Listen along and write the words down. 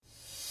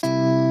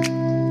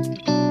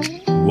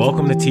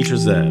Welcome to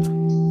Teacher's Ed.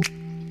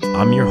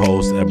 I'm your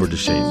host, Edward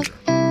DeShazer.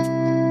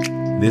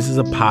 This is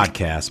a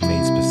podcast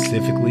made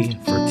specifically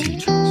for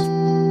teachers.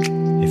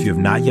 If you have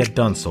not yet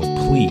done so,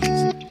 please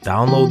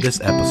download this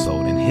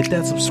episode and hit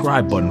that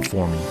subscribe button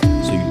for me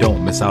so you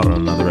don't miss out on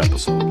another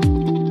episode.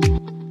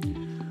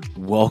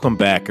 Welcome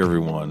back,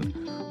 everyone.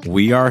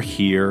 We are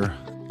here,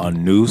 a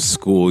new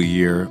school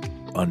year,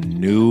 a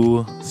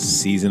new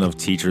season of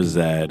Teacher's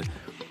Ed.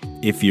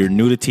 If you're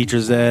new to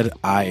Teacher's Ed,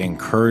 I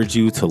encourage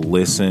you to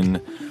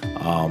listen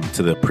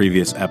to the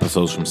previous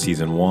episodes from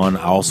season 1.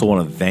 I also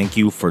want to thank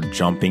you for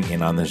jumping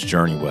in on this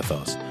journey with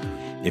us.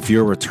 If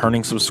you're a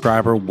returning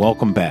subscriber,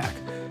 welcome back.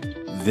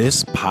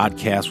 This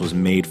podcast was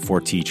made for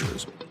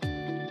teachers.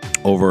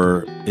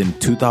 Over in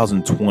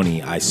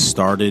 2020, I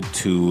started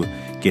to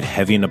get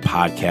heavy into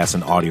podcasts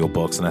and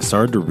audiobooks, and I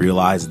started to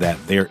realize that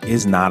there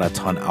is not a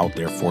ton out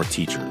there for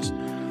teachers.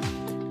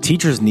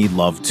 Teachers need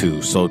love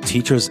too, so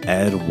Teacher's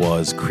Ed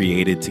was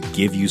created to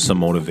give you some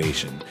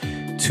motivation,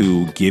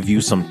 to give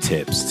you some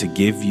tips, to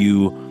give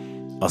you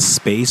a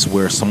space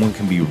where someone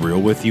can be real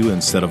with you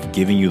instead of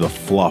giving you the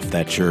fluff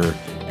that your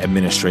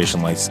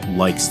administration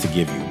likes to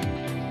give you.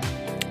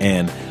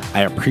 And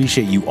I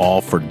appreciate you all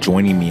for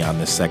joining me on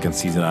this second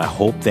season. I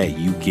hope that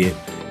you get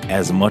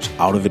as much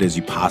out of it as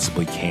you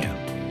possibly can.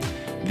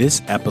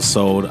 This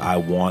episode, I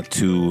want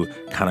to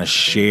kind of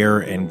share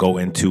and go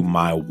into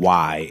my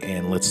why,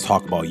 and let's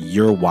talk about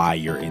your why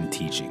you're in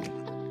teaching.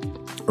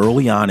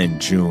 Early on in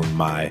June,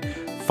 my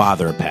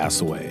father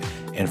passed away,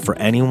 and for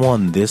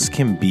anyone, this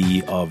can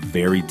be a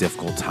very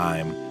difficult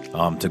time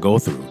to go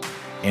through.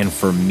 And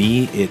for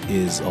me, it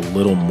is a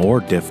little more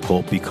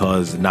difficult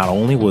because not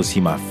only was he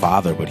my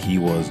father, but he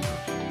was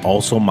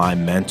also my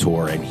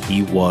mentor, and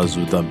he was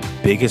the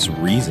biggest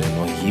reason,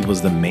 he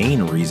was the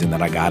main reason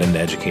that I got into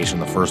education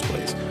in the first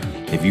place.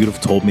 If you'd have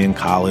told me in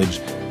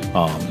college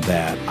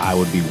that I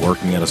would be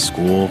working at a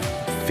school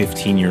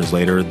 15 years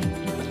later,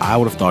 I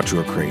would have thought you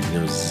were crazy.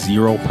 There's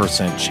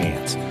 0%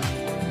 chance.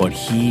 But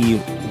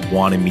he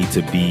wanted me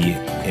to be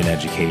in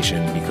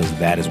education because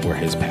that is where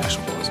his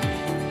passion was.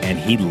 And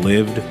he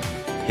lived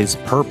his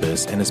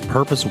purpose, and his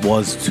purpose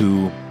was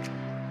to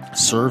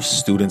serve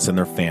students and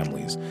their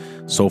families.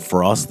 So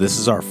for us, this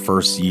is our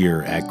first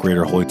year at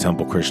Greater Holy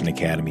Temple Christian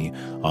Academy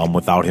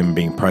without him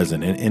being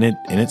present, and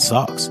it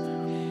sucks.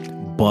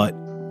 But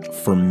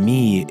for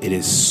me, it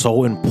is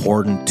so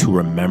important to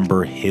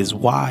remember his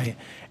why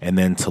and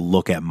then to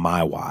look at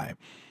my why.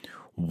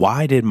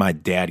 Why did my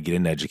dad get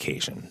into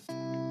education?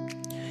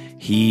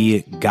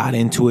 He got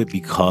into it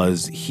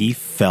because he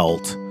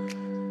felt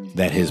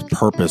that his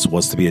purpose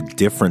was to be a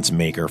difference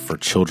maker for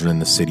children in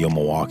the city of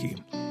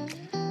Milwaukee.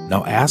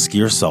 Now ask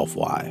yourself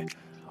why.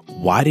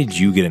 Why did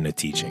you get into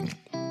teaching?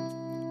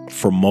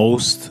 For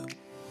most,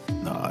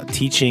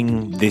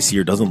 teaching this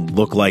year doesn't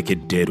look like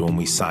it did when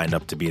we signed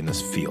up to be in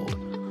this field.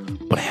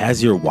 But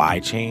has your why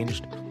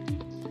changed?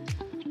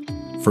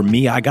 For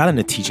me, I got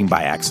into teaching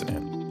by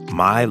accident.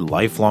 My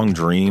lifelong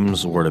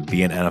dreams were to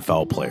be an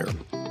NFL player.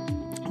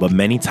 But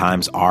many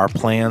times our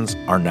plans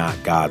are not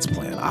God's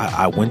plan.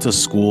 I went to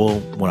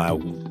school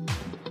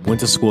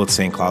at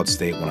St. Cloud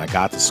State. When I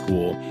got to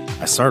school,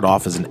 I started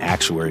off as an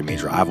actuary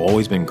major. I've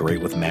always been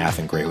great with math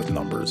and great with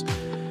numbers.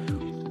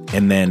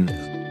 And then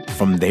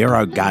from there,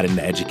 I got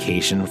into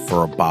education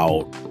for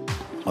about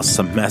a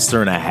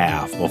semester and a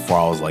half before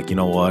I was like, you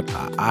know what?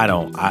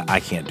 I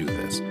can't do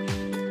this.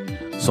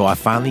 So I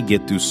finally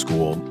get through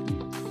school.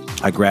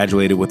 I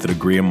graduated with a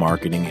degree in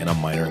marketing and a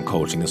minor in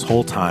coaching. This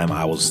whole time,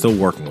 I was still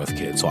working with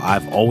kids. So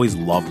I've always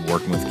loved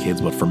working with kids,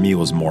 but for me, it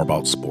was more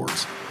about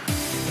sports.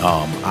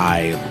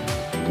 I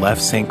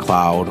left St.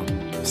 Cloud,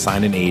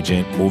 signed an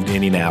agent, moved to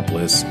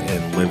Indianapolis,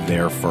 and lived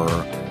there for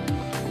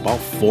about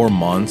 4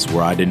 months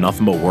where I did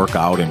nothing but work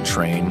out and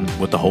train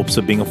with the hopes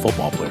of being a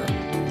football player.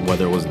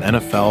 Whether it was an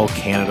NFL,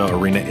 Canada,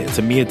 arena,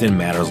 to me, it didn't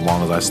matter as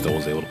long as I still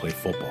was able to play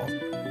football.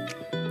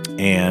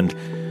 And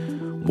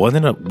what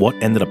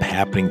ended up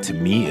happening to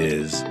me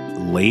is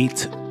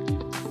late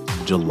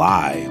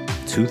July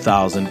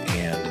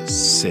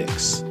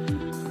 2006,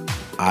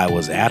 I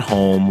was at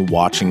home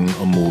watching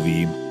a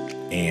movie,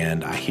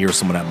 and I hear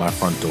someone at my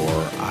front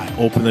door. I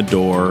open the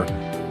door.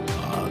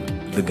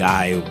 The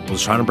guy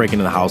was trying to break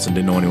into the house and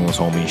didn't know anyone was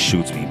home. He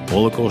shoots me.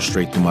 Bullet goes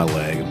straight through my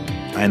leg.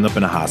 I end up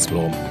in a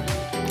hospital.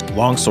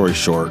 Long story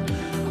short,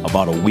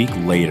 about a week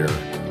later,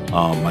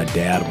 my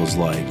dad was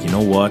like, you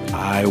know what?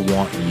 I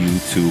want you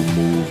to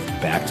move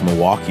back to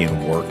Milwaukee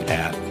and work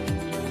at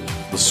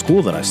the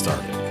school that I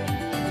started.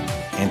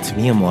 And to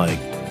me, I'm like,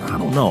 I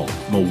don't know.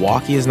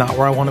 Milwaukee is not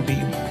where I want to be,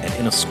 and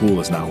in a school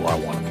is not where I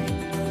want to be.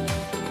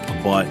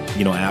 But,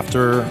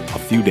 after a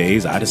few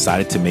days, I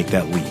decided to make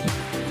that leap.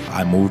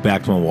 I moved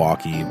back to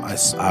Milwaukee.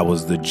 I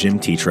was the gym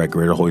teacher at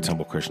Greater Holy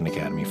Temple Christian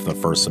Academy for the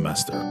first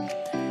semester.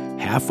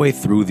 Halfway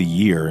through the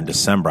year in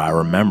December, I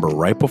remember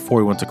right before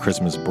we went to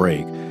Christmas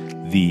break,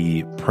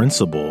 the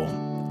principal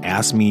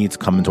asked me to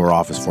come into her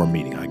office for a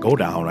meeting. I go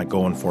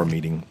in for a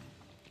meeting,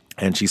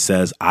 and she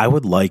says, I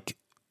would like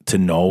to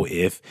know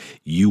if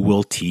you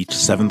will teach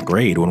 7th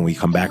grade when we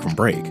come back from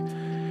break.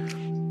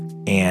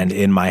 And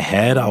in my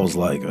head, I was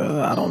like,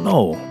 I don't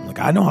know. Like,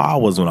 I know how I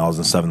was when I was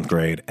in 7th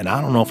grade, and I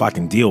don't know if I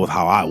can deal with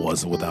how I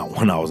was when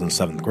I was in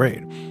 7th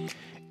grade.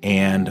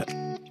 And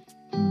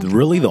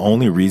really the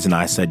only reason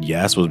I said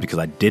yes was because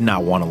I did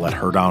not want to let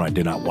her down. I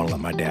did not want to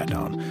let my dad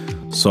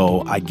down.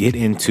 So I get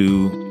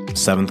into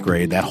 7th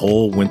grade. That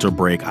whole winter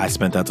break, I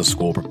spent at the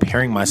school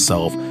preparing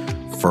myself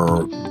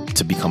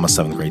to become a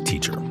 7th grade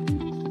teacher.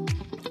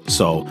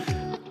 So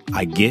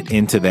I get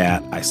into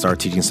that. I start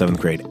teaching 7th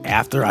grade.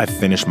 After I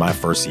finished my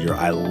first year,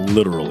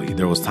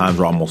 there was times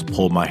where I almost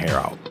pulled my hair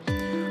out.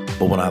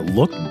 But when I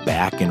looked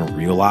back and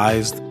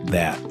realized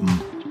that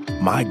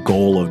my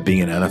goal of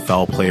being an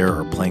NFL player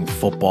or playing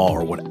football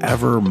or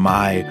whatever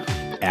my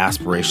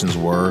aspirations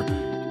were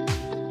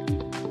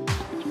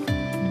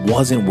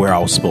wasn't where I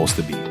was supposed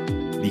to be,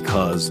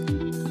 because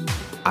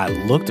I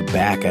looked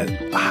back at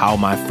how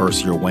my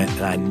first year went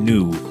and I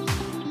knew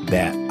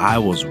that I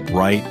was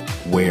right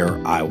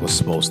where I was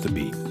supposed to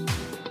be.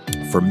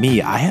 For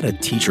me, I had a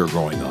teacher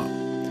growing up,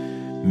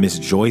 Miss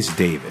Joyce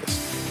Davis.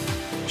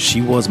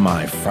 She was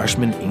my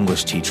freshman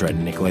English teacher at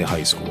Nicolet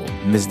High School.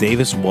 Miss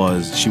Davis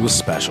she was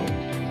special.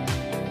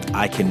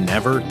 I can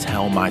never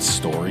tell my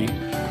story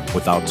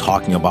without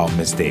talking about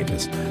Miss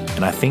Davis.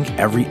 And I think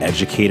every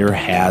educator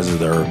has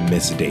their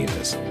Miss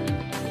Davis.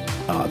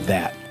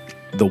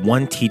 The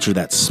one teacher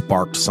that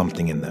sparked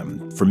something in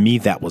them. For me,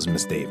 that was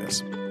Miss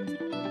Davis.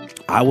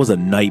 I was a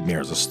nightmare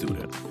as a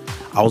student.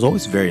 I was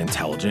always very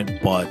intelligent,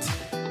 but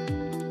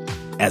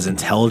as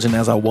intelligent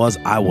as I was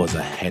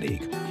a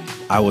headache.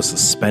 I was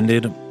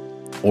suspended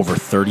over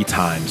 30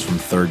 times from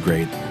 3rd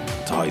grade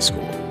to high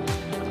school.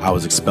 I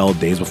was expelled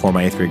days before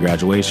my 8th grade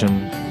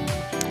graduation.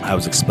 I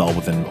was expelled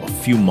within a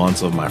few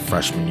months of my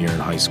freshman year in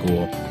high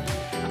school.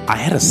 I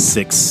had a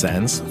sixth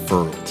sense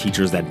for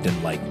teachers that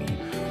didn't like me.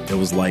 It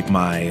was like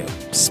my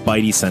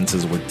spidey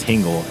senses would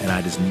tingle, and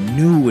I just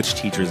knew which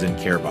teachers didn't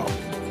care about me.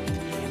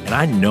 And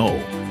I know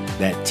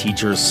that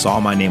teachers saw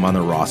my name on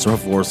the roster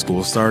before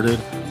school started,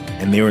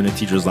 and they were in the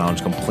teacher's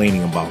lounge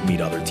complaining about me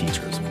to other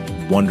teachers,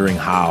 wondering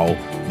how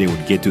they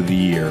would get through the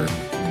year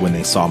when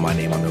they saw my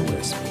name on their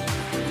list.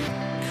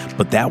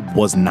 But that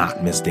was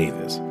not Miss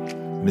Davis.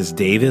 Miss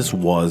Davis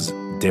was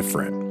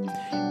different.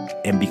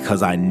 And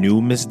because I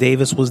knew Miss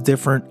Davis was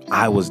different,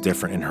 I was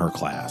different in her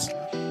class.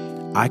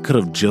 I could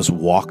have just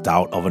walked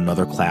out of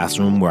another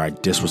classroom where I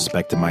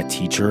disrespected my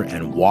teacher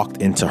and walked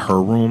into her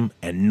room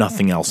and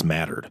nothing else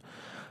mattered.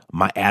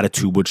 My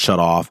attitude would shut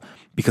off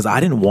because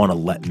I didn't want to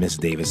let Miss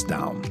Davis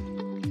down.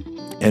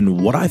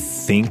 And what I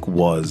think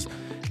was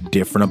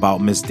different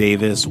about Miss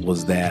Davis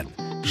was that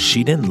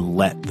she didn't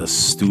let the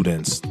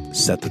students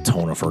set the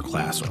tone of her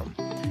classroom.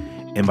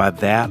 And by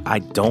that, I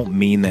don't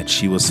mean that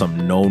she was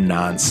some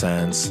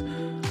no-nonsense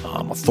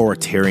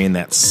authoritarian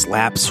that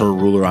slaps her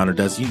ruler on her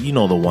desk. You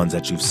know the ones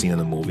that you've seen in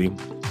the movie.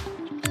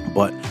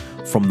 But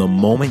from the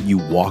moment you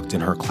walked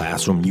in her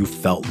classroom, you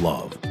felt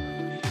love.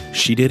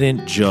 She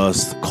didn't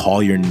just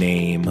call your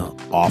name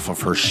off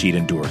of her sheet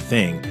and do her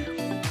thing.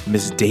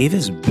 Miss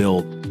Davis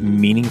built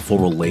meaningful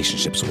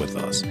relationships with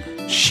us.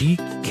 She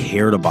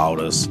cared about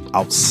us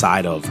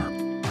outside of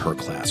her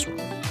classroom.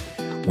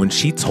 When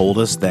she told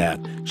us that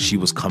she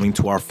was coming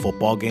to our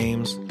football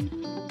games,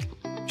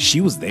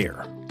 she was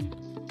there.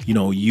 You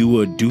know, you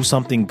would do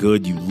something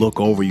good, you look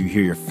over, you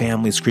hear your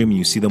family screaming,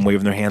 you see them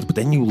waving their hands, but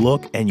then you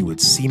look and you would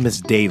see Miss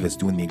Davis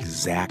doing the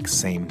exact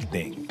same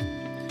thing.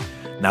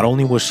 Not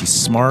only was she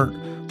smart,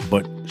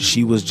 but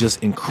she was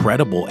just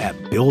incredible at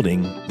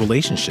building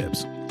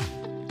relationships.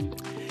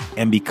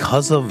 And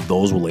because of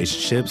those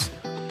relationships,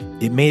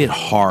 it made it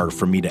hard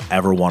for me to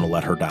ever want to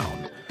let her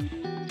down.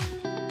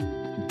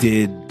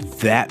 Did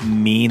that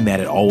mean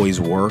that it always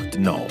worked?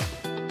 No.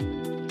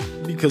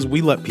 Because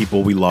we let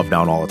people we love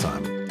down all the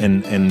time,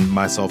 and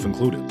myself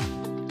included.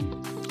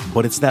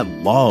 But it's that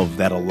love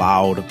that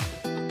allowed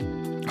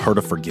her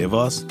to forgive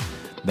us,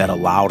 that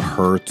allowed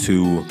her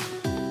to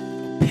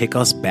pick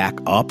us back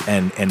up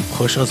and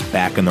push us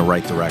back in the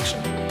right direction.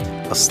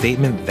 A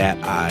statement that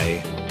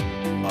I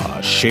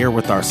share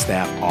with our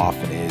staff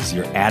often is,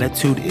 your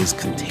attitude is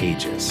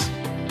contagious.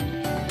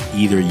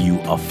 Either you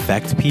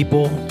affect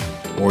people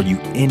or you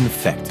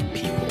infect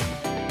people.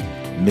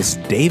 Miss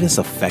Davis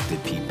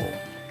affected people.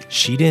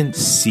 She didn't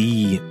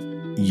see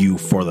you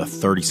for the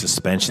 30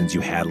 suspensions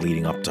you had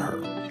leading up to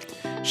her.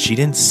 She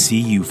didn't see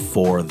you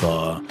for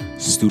the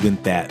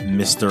student that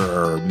Mr.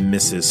 or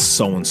Mrs.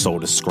 So-and-so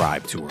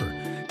described to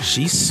her.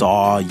 She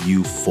saw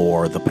you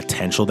for the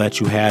potential that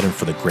you had and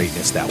for the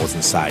greatness that was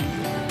inside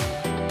you.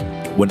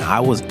 When I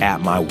was at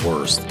my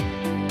worst,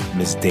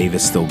 Miss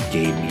Davis still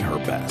gave me her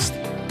best.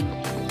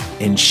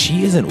 And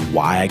she isn't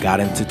why I got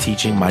into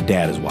teaching. My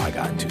dad is why I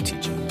got into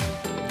teaching.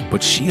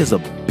 But she is a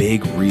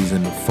big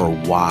reason for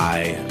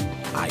why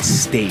I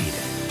stayed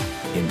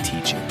in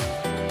teaching.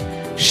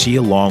 She,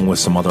 along with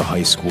some other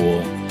high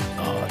school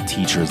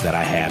teachers that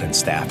I had and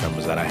staff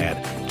members that I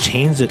had,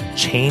 changed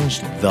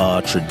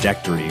the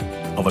trajectory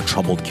of a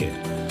troubled kid.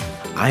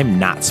 I'm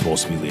not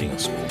supposed to be leading a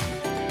school.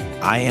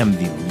 I am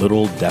the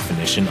literal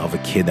definition of a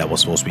kid that was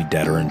supposed to be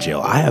dead or in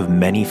jail. I have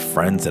many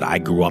friends that I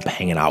grew up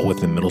hanging out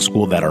with in middle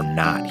school that are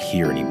not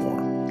here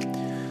anymore.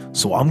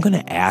 So I'm going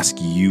to ask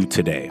you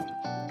today,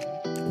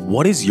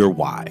 what is your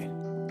why?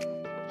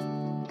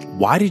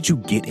 Why did you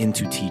get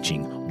into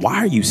teaching? Why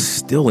are you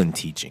still in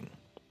teaching?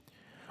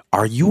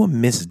 Are you a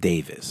Miss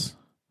Davis?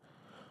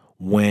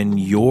 When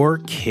your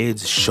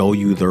kids show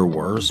you their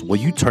worst, will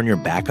you turn your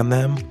back on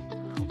them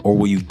or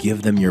will you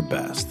give them your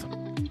best?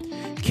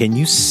 Can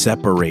you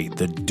separate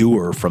the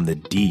doer from the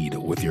deed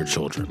with your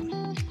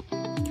children?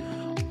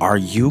 Are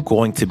you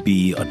going to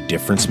be a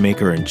difference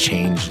maker and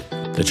change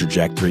the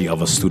trajectory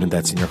of a student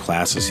that's in your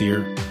class this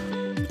year?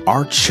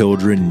 Our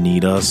children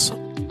need us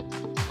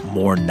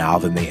more now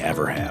than they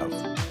ever have.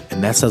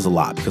 And that says a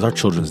lot because our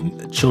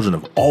children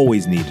have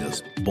always needed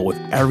us. But with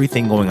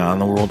everything going on in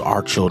the world,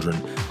 our children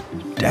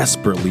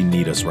desperately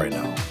need us right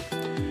now.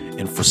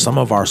 And for some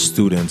of our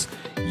students,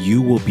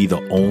 you will be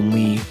the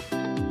only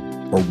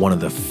or one of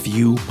the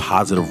few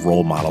positive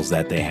role models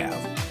that they have.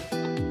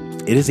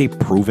 It is a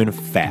proven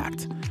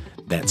fact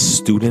that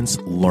students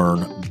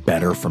learn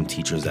better from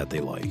teachers that they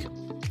like.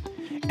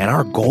 And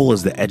our goal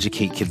is to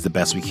educate kids the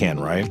best we can,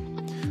 right?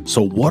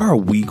 So what are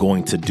we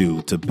going to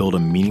do to build a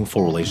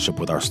meaningful relationship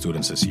with our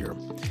students this year?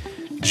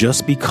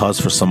 Just because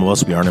for some of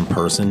us we aren't in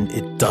person,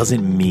 it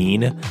doesn't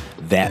mean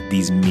that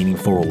these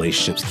meaningful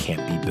relationships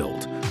can't be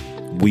built.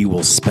 We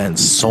will spend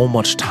so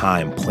much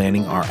time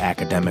planning our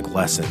academic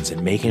lessons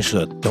and making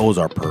sure that those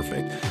are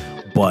perfect,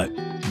 but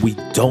we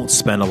don't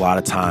spend a lot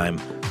of time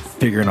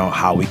figuring out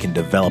how we can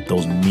develop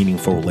those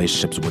meaningful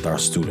relationships with our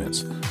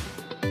students.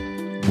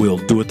 We'll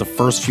do it the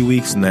first few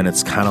weeks and then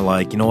it's kind of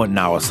like, you know what,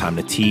 now it's time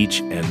to teach,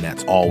 and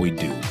that's all we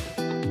do.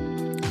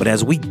 But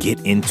as we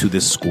get into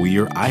this school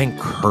year, I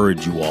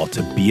encourage you all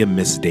to be a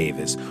Miss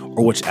Davis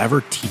or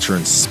whichever teacher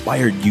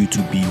inspired you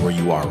to be where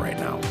you are right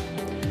now.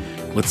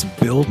 Let's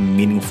build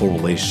meaningful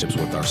relationships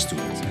with our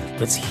students.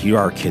 Let's hear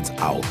our kids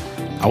out.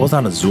 I was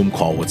on a Zoom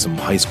call with some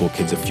high school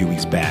kids a few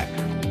weeks back,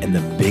 and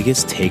the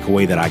biggest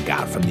takeaway that I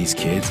got from these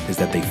kids is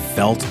that they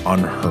felt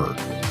unheard.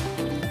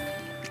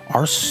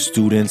 Our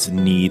students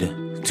need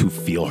to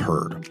feel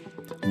heard.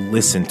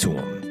 Listen to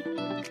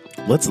them.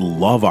 Let's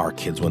love our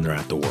kids when they're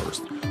at the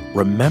worst.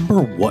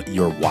 Remember what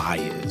your why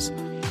is.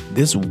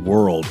 This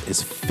world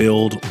is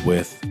filled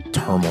with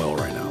turmoil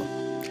right now.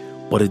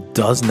 But it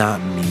does not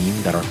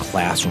mean that our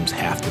classrooms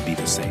have to be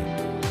the same.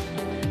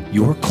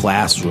 Your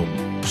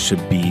classroom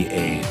should be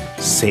a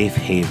safe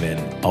haven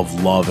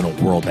of love in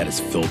a world that is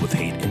filled with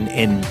hate.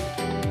 And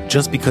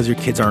just because your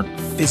kids aren't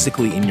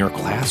physically in your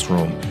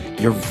classroom,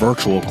 your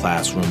virtual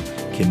classroom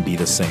can be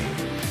the same.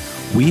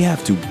 We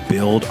have to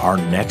build our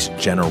next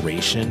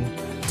generation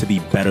to be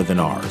better than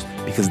ours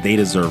because they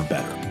deserve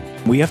better.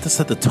 We have to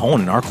set the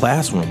tone in our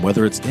classroom,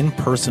 whether it's in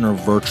person or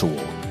virtual.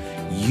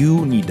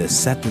 You need to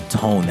set the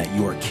tone that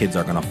your kids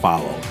are going to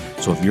follow.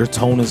 So if your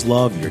tone is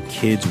love, your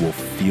kids will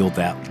feel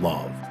that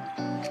love.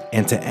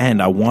 And to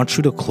end, I want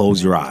you to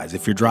close your eyes.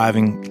 If you're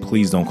driving,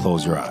 please don't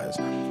close your eyes.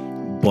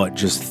 But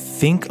just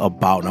think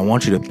about, and I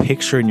want you to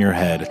picture in your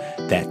head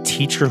that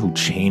teacher who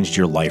changed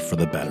your life for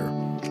the better.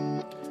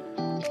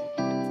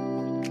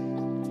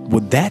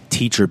 Would that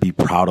teacher be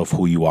proud of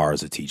who you are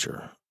as a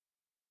teacher?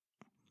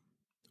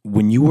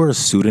 When you were a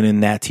student in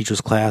that teacher's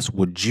class,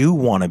 would you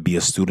want to be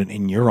a student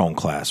in your own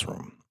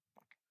classroom?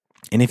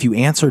 And if you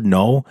answered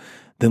no,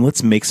 then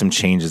let's make some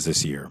changes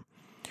this year.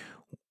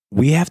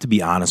 We have to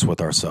be honest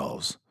with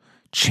ourselves.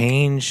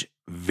 Change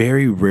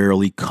very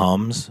rarely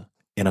comes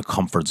in a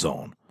comfort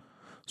zone.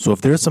 So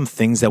if there's some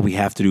things that we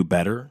have to do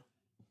better,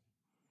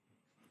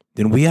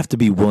 then we have to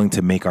be willing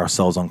to make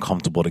ourselves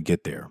uncomfortable to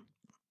get there.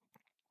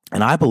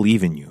 And I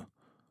believe in you.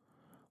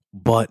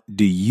 But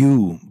do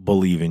you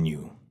believe in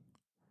you?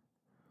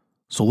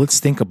 So let's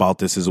think about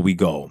this as we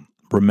go.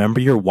 Remember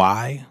your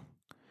why,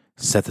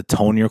 set the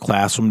tone in your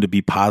classroom to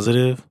be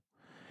positive,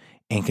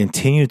 and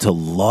continue to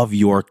love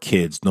your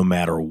kids no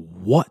matter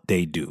what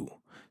they do.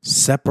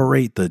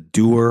 Separate the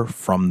doer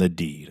from the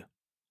deed.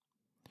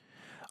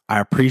 I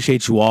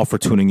appreciate you all for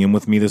tuning in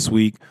with me this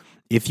week.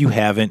 If you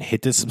haven't,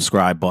 hit the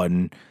subscribe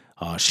button,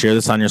 share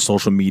this on your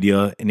social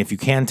media, and if you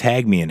can,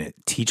 tag me in it,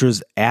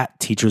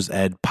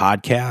 @TeachersEd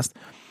Podcast.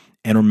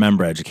 And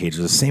remember, educators,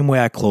 the same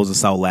way I closed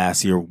this out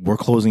last year, we're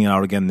closing it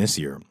out again this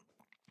year.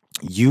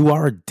 You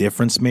are a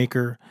difference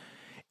maker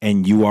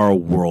and you are a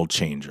world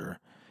changer.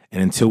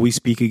 And until we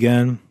speak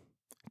again,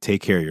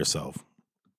 take care of yourself.